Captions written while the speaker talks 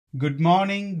Good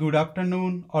morning, good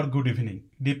afternoon, or good evening,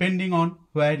 depending on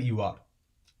where you are.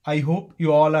 I hope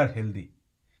you all are healthy.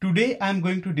 Today I am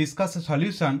going to discuss a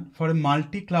solution for a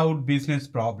multi-cloud business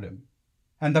problem.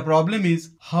 And the problem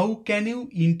is, how can you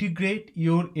integrate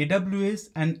your AWS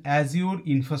and Azure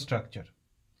infrastructure?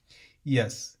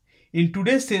 Yes, in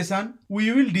today's session,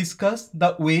 we will discuss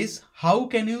the ways how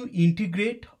can you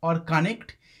integrate or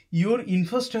connect your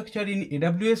infrastructure in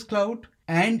AWS cloud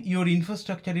and your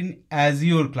infrastructure in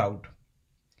Azure cloud.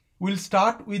 We'll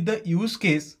start with the use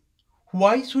case.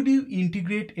 Why should you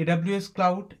integrate AWS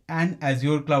cloud and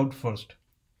Azure cloud first?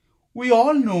 We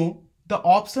all know the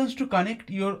options to connect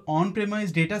your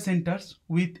on-premise data centers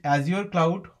with Azure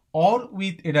cloud or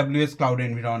with AWS cloud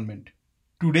environment.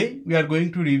 Today, we are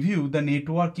going to review the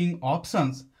networking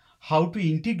options, how to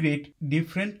integrate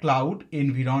different cloud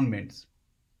environments.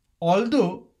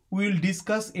 Although we will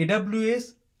discuss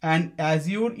AWS and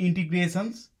Azure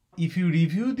integrations, if you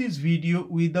review this video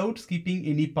without skipping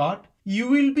any part, you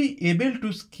will be able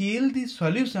to scale this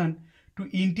solution to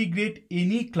integrate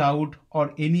any cloud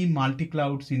or any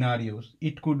multi-cloud scenarios.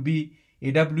 It could be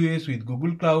AWS with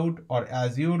Google Cloud or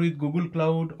Azure with Google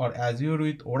Cloud or Azure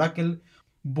with Oracle.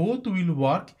 Both will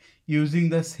work using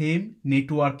the same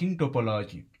networking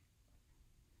topology.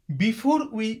 Before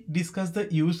we discuss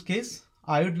the use case,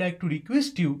 I would like to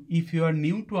request you, if you are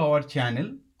new to our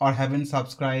channel or haven't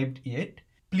subscribed yet,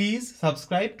 please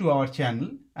subscribe to our channel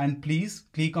and please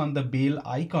click on the bell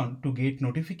icon to get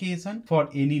notification for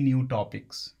any new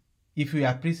topics. If you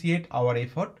appreciate our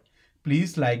effort,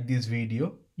 please like this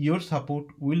video. Your support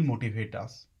will motivate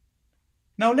us.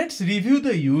 Now let's review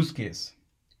the use case.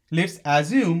 Let's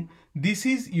assume this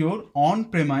is your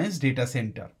on-premise data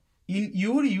center. In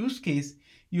your use case,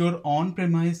 your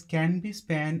on-premise can be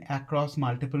spanned across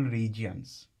multiple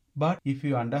regions. But if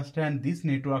you understand this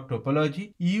network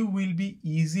topology, you will be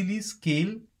easily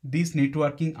scale this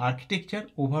networking architecture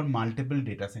over multiple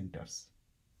data centers.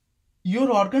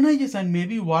 Your organization may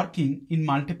be working in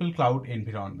multiple cloud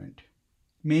environment.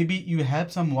 Maybe you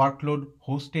have some workload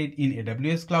hosted in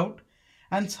AWS cloud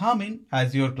and some in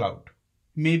Azure cloud.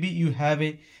 Maybe you have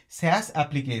a SaaS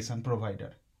application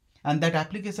provider and that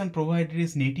application provider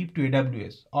is native to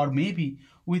AWS or maybe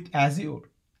with Azure,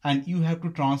 and you have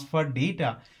to transfer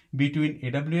data between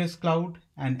AWS cloud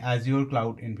and Azure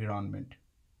cloud environment.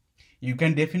 You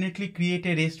can definitely create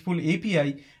a RESTful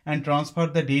API and transfer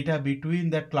the data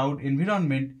between that cloud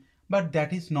environment, but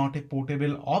that is not a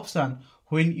portable option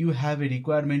when you have a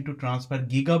requirement to transfer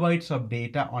gigabytes of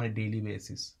data on a daily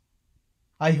basis.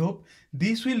 I hope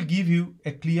this will give you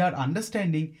a clear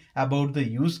understanding about the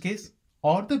use case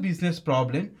or the business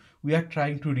problem we are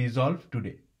trying to resolve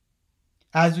today.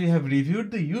 As we have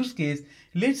reviewed the use case,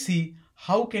 let's see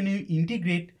how can you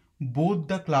integrate both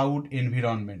the cloud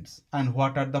environments and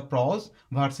what are the pros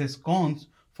versus cons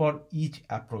for each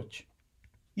approach.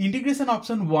 Integration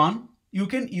option 1, you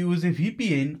can use a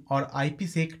VPN or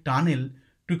IPsec tunnel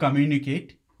to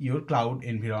communicate your cloud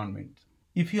environment.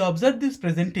 If you observe this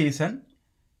presentation,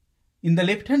 in the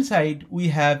left hand side, we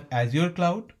have Azure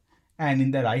cloud and in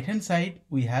the right hand side,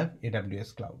 we have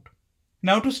AWS cloud.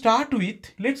 Now to start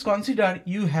with, let's consider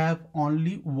you have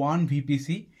only one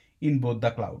VPC in both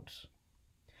the clouds.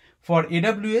 For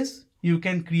AWS, you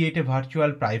can create a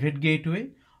virtual private gateway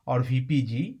or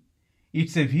VPG.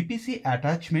 It's a VPC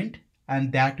attachment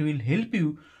and that will help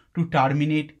you to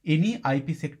terminate any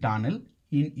IPsec tunnel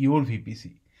in your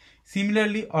VPC.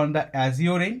 Similarly, on the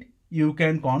Azure end, you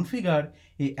can configure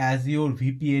a Azure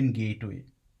VPN gateway.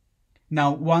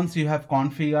 Now, once you have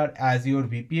configured Azure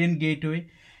VPN gateway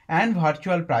and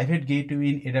virtual private gateway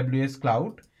in AWS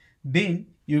cloud, then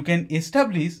you can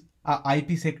establish a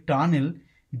IPsec tunnel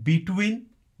between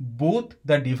both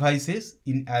the devices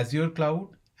in Azure cloud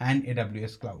and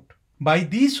AWS cloud. By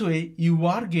this way, you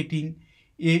are getting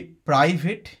a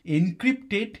private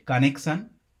encrypted connection,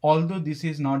 although this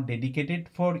is not dedicated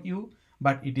for you,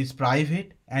 but it is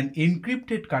private and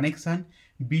encrypted connection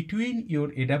between your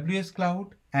AWS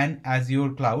cloud and Azure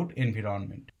cloud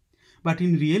environment. But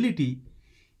in reality,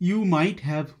 you might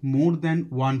have more than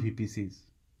one VPCs.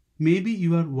 Maybe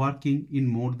you are working in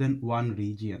more than one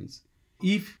regions.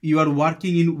 If you are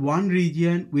working in one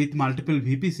region with multiple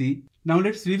VPC, now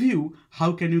let's review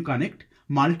how can you connect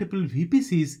multiple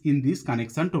VPCs in this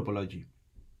connection topology.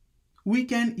 We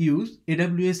can use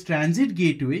AWS Transit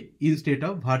Gateway instead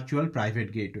of Virtual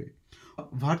Private Gateway.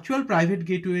 Virtual Private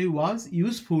Gateway was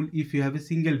useful if you have a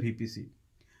single VPC.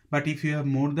 But if you have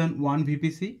more than one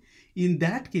VPC, in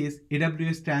that case,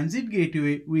 AWS Transit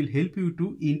Gateway will help you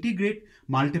to integrate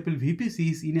multiple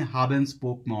VPCs in a hub and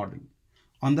spoke model.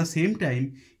 On the same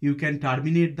time, you can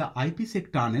terminate the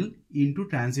IPsec tunnel into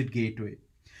Transit Gateway.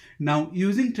 Now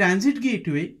using transit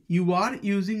gateway, you are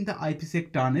using the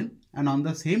IPsec tunnel, and on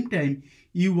the same time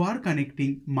you are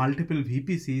connecting multiple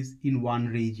VPCs in one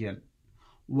region.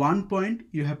 One point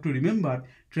you have to remember,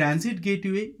 transit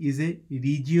gateway is a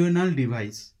regional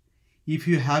device. If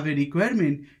you have a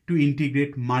requirement to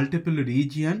integrate multiple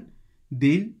regions,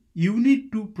 then you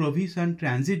need to provision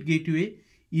transit gateway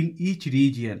in each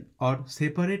region or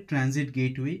separate transit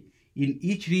gateway in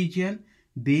each region.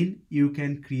 Then you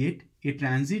can create a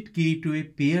transit gateway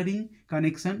pairing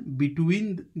connection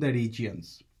between the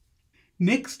regions.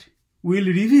 Next, we'll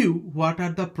review what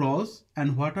are the pros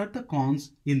and what are the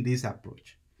cons in this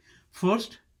approach.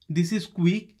 First, this is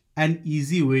quick and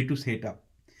easy way to set up.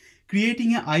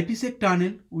 Creating an IPsec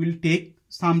tunnel will take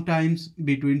sometimes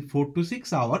between 4 to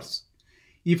 6 hours.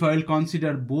 If I will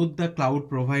consider both the cloud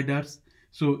providers,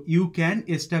 so you can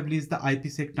establish the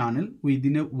IPsec tunnel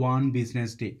within one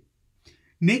business day.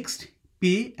 Next,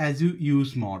 pay as you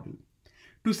use model.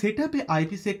 To set up a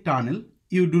IPsec tunnel,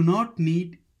 you do not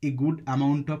need a good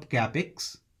amount of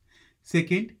capex.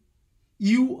 Second,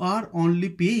 you are only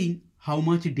paying how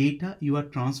much data you are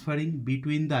transferring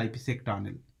between the IPsec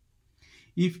tunnel.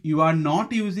 If you are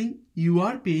not using, you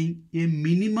are paying a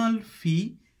minimal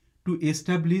fee to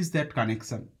establish that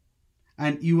connection,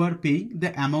 and you are paying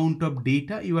the amount of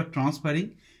data you are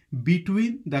transferring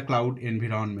between the cloud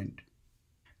environment.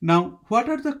 Now, what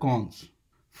are the cons?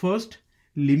 First,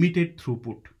 limited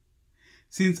throughput.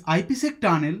 Since IPsec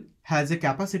tunnel has a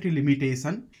capacity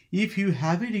limitation, if you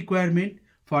have a requirement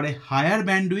for a higher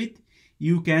bandwidth,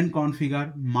 you can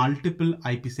configure multiple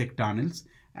IPsec tunnels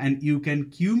and you can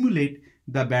accumulate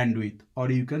the bandwidth, or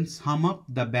you can sum up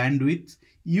the bandwidths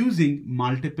using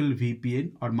multiple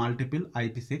VPN or multiple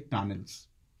IPsec tunnels.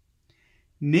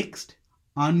 Next,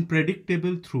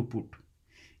 unpredictable throughput.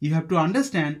 You have to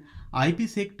understand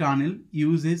IPsec tunnel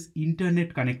uses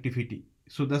internet connectivity.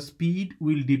 So the speed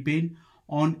will depend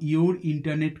on your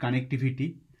internet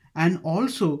connectivity and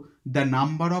also the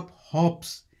number of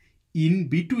hops in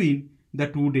between the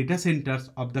two data centers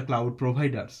of the cloud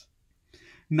providers.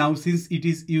 Now, since it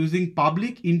is using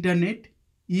public internet,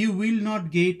 you will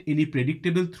not get any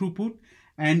predictable throughput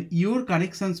and your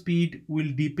connection speed will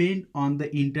depend on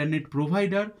the internet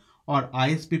provider or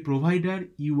ISP provider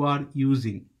you are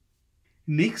using.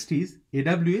 Next is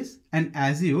AWS and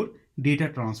Azure data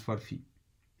transfer fee.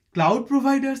 Cloud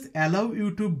providers allow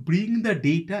you to bring the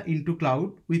data into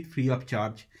cloud with free of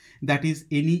charge. That is,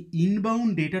 any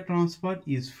inbound data transfer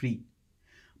is free.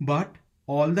 But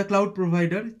all the cloud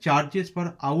provider charges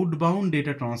for outbound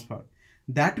data transfer.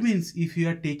 That means if you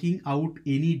are taking out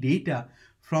any data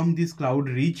from this cloud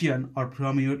region or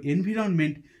from your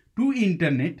environment to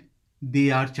internet,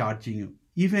 they are charging you.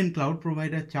 Even cloud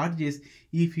provider charges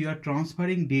if you are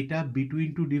transferring data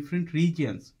between two different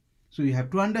regions. So you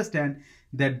have to understand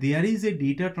that there is a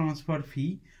data transfer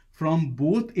fee from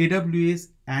both AWS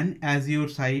and Azure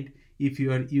side if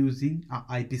you are using a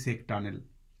IPsec tunnel.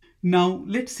 Now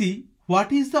let's see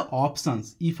what is the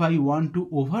options if I want to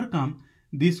overcome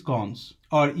these cons,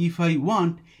 or if I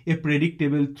want a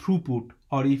predictable throughput,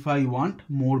 or if I want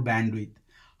more bandwidth.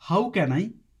 How can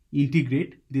I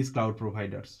integrate these cloud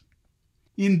providers?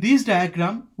 In this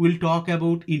diagram, we'll talk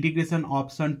about integration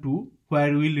option 2,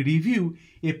 where we'll review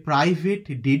a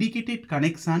private dedicated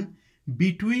connection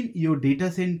between your data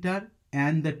center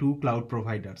and the two cloud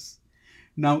providers.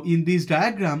 Now in this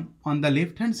diagram, on the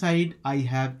left hand side, I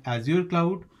have Azure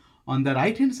cloud. On the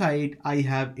right hand side, I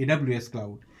have AWS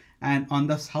cloud. And on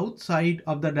the south side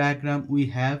of the diagram, we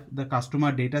have the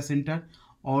customer data center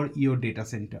or your data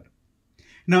center.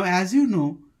 Now, as you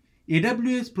know,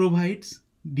 AWS provides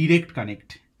direct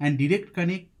connect, and direct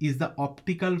connect is the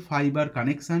optical fiber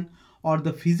connection or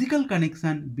the physical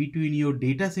connection between your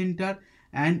data center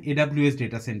and AWS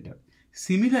data center.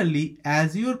 Similarly,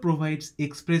 Azure provides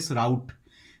express route.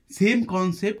 Same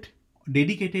concept,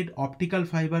 dedicated optical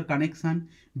fiber connection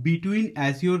between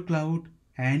Azure cloud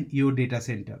and your data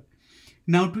center.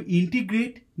 Now to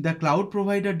integrate the cloud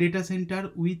provider data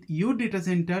center with your data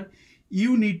center,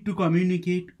 you need to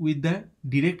communicate with the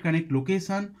direct connect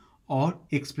location or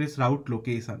express route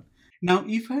location. Now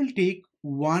if I'll take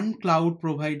one cloud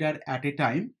provider at a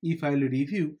time, if I'll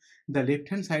review the left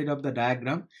hand side of the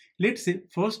diagram, let's say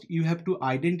first you have to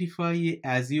identify a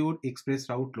Azure express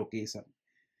route location.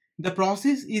 The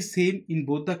process is same in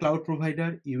both the cloud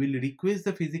provider. You will request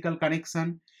the physical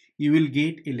connection, you will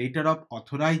get a letter of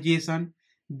authorization,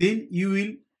 then you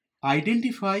will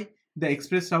identify the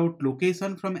express route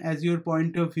location from Azure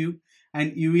point of view,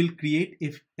 and you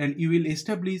will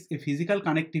establish a physical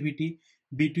connectivity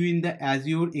between the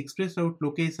Azure express route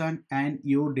location and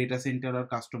your data center or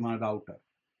customer router.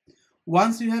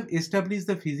 Once you have established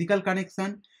the physical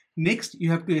connection, next you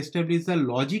have to establish the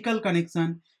logical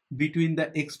connection between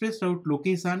the express route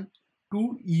location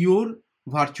to your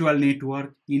virtual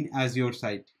network in Azure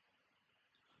site.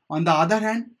 On the other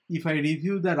hand, if I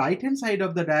review the right hand side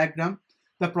of the diagram,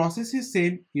 the process is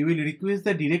same. You will request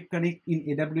the direct connect in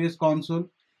AWS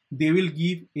console. They will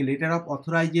give a letter of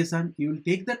authorization. You will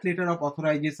take that letter of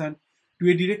authorization to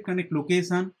a direct connect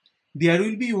location. There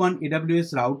will be one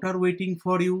AWS router waiting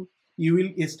for you. You will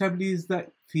establish the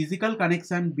physical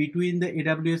connection between the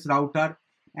AWS router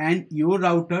and your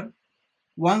router.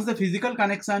 Once the physical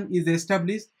connection is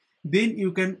established, then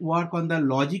you can work on the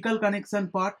logical connection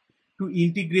part to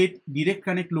integrate direct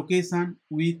connect location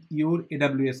with your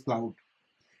AWS cloud.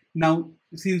 Now,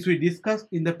 since we discussed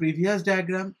in the previous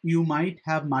diagram, you might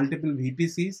have multiple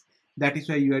VPCs. That is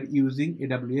why you are using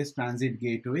AWS Transit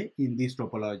Gateway in this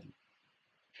topology.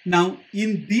 Now,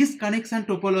 in this connection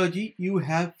topology, you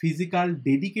have physical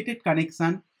dedicated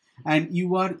connection and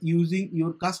you are using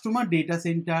your customer data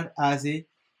center as a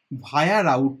via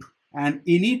route, and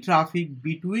any traffic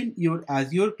between your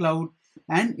Azure cloud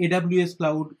and AWS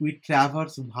cloud will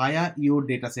traverse via your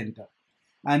data center.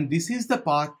 And this is the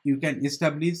path you can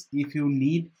establish if you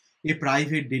need a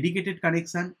private dedicated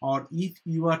connection, or if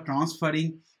you are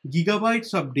transferring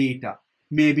gigabytes of data,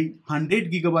 maybe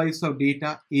 100 gigabytes of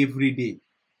data every day.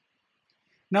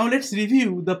 Now let's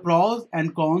review the pros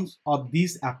and cons of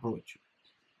this approach.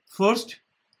 First,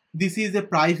 this is a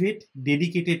private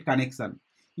dedicated connection.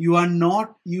 You are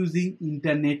not using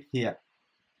internet here.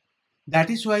 That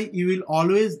is why you will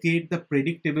always get the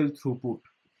predictable throughput.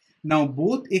 Now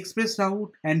both express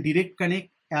route and direct connect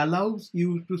allows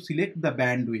you to select the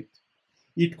bandwidth.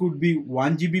 It could be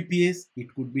 1 Gbps,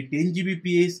 it could be 10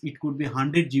 Gbps, it could be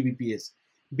 100 Gbps.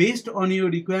 Based on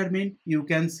your requirement, you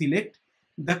can select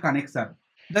the connection.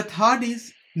 The third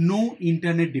is no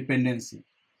internet dependency.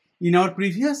 In our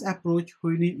previous approach,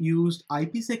 when we used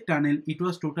IPsec tunnel, it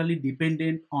was totally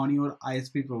dependent on your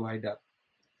ISP provider.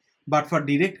 But for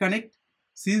direct connect,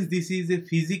 since this is a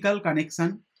physical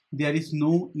connection, there is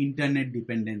no internet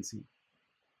dependency.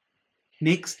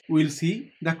 Next, we'll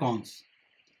see the cons.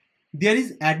 There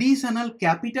is additional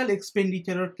capital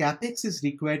expenditure or CapEx is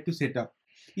required to set up.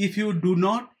 If you do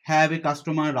not have a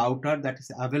customer router that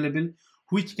is available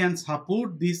which can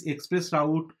support this express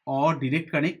route or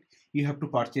direct connect, you have to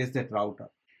purchase that router.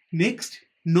 Next,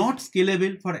 not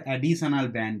scalable for additional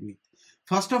bandwidth.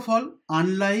 First of all,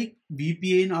 unlike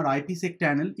VPN or IPsec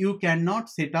tunnel, you cannot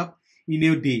set up in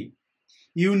a day.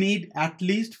 You need at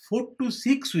least 4 to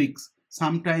 6 weeks.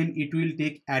 Sometimes it will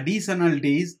take additional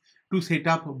days to set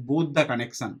up both the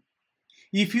connection.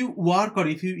 If you work or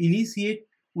if you initiate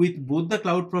with both the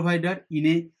cloud provider, in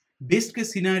a best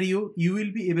case scenario, you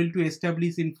will be able to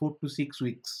establish in 4 to 6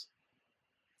 weeks.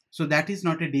 So that is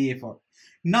not a day effort.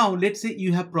 Now let's say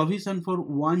you have provision for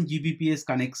 1 Gbps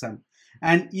connection,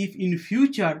 and if in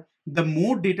future the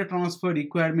more data transfer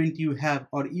requirement you have,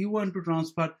 or you want to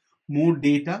transfer more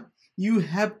data, you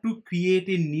have to create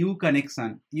a new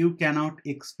connection. You cannot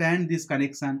expand this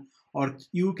connection or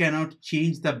you cannot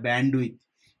change the bandwidth.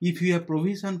 If you have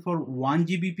provision for 1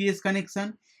 Gbps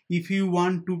connection, if you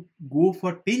want to go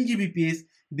for 10 Gbps,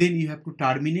 then you have to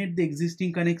terminate the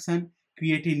existing connection,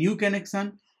 create a new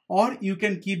connection, or you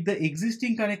can keep the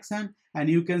existing connection and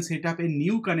you can set up a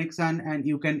new connection and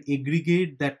you can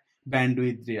aggregate that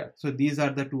bandwidth there. So these are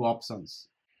the two options.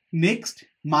 Next,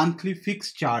 monthly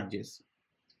fixed charges.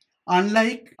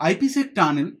 Unlike IPsec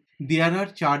tunnel, there are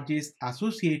charges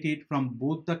associated from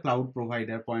both the cloud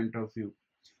provider point of view.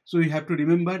 So you have to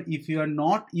remember, if you are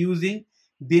not using,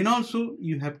 then also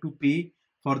you have to pay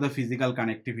for the physical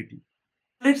connectivity.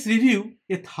 Let's review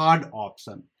a third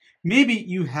option. Maybe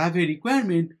you have a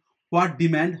requirement what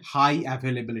demand high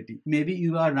availability. Maybe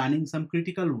you are running some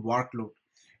critical workload.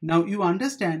 Now you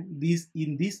understand this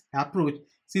in this approach,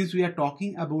 since we are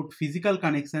talking about physical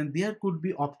connection, there could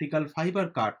be optical fiber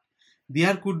cut.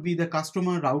 There could be the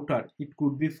customer router. It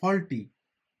could be faulty.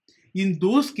 In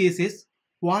those cases,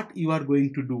 what you are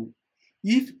going to do?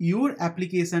 If your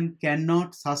application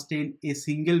cannot sustain a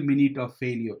single minute of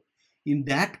failure, in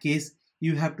that case,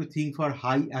 you have to think for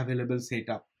high available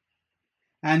setup.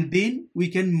 And then we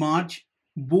can merge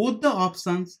both the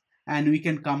options and we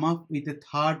can come up with a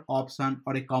third option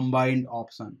or a combined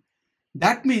option.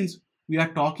 That means we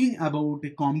are talking about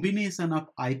a combination of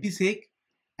IPsec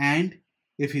and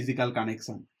a physical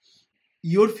connection.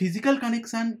 Your physical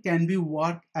connection can be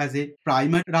worked as a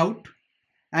primary route,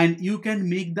 and you can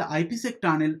make the IPsec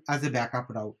tunnel as a backup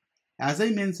route. As I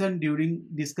mentioned during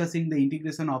discussing the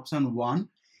integration option 1,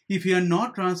 if you are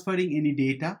not transferring any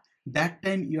data, That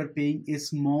time you are paying a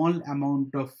small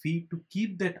amount of fee to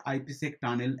keep that IPsec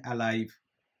tunnel alive.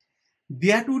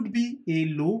 That would be a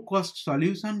low cost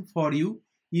solution for you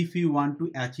if you want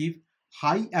to achieve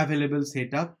high available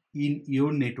setup in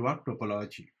your network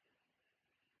topology.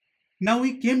 Now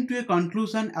we came to a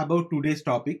conclusion about today's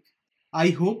topic. I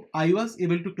hope I was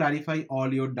able to clarify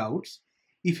all your doubts.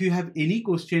 If you have any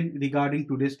question regarding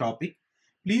today's topic,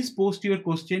 please post your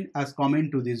question as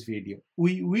comment to this video.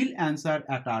 We will answer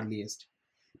at earliest.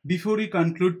 Before we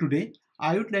conclude today,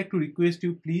 I would like to request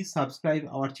you please subscribe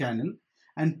our channel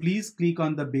and please click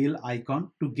on the bell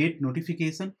icon to get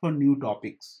notification for new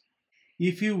topics.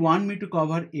 If you want me to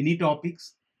cover any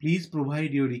topics, please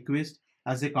provide your request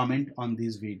as a comment on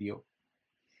this video.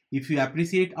 If you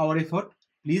appreciate our effort,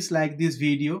 please like this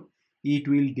video. It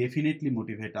will definitely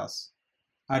motivate us.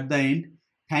 At the end,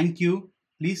 thank you.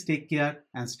 Please take care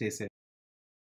and stay safe.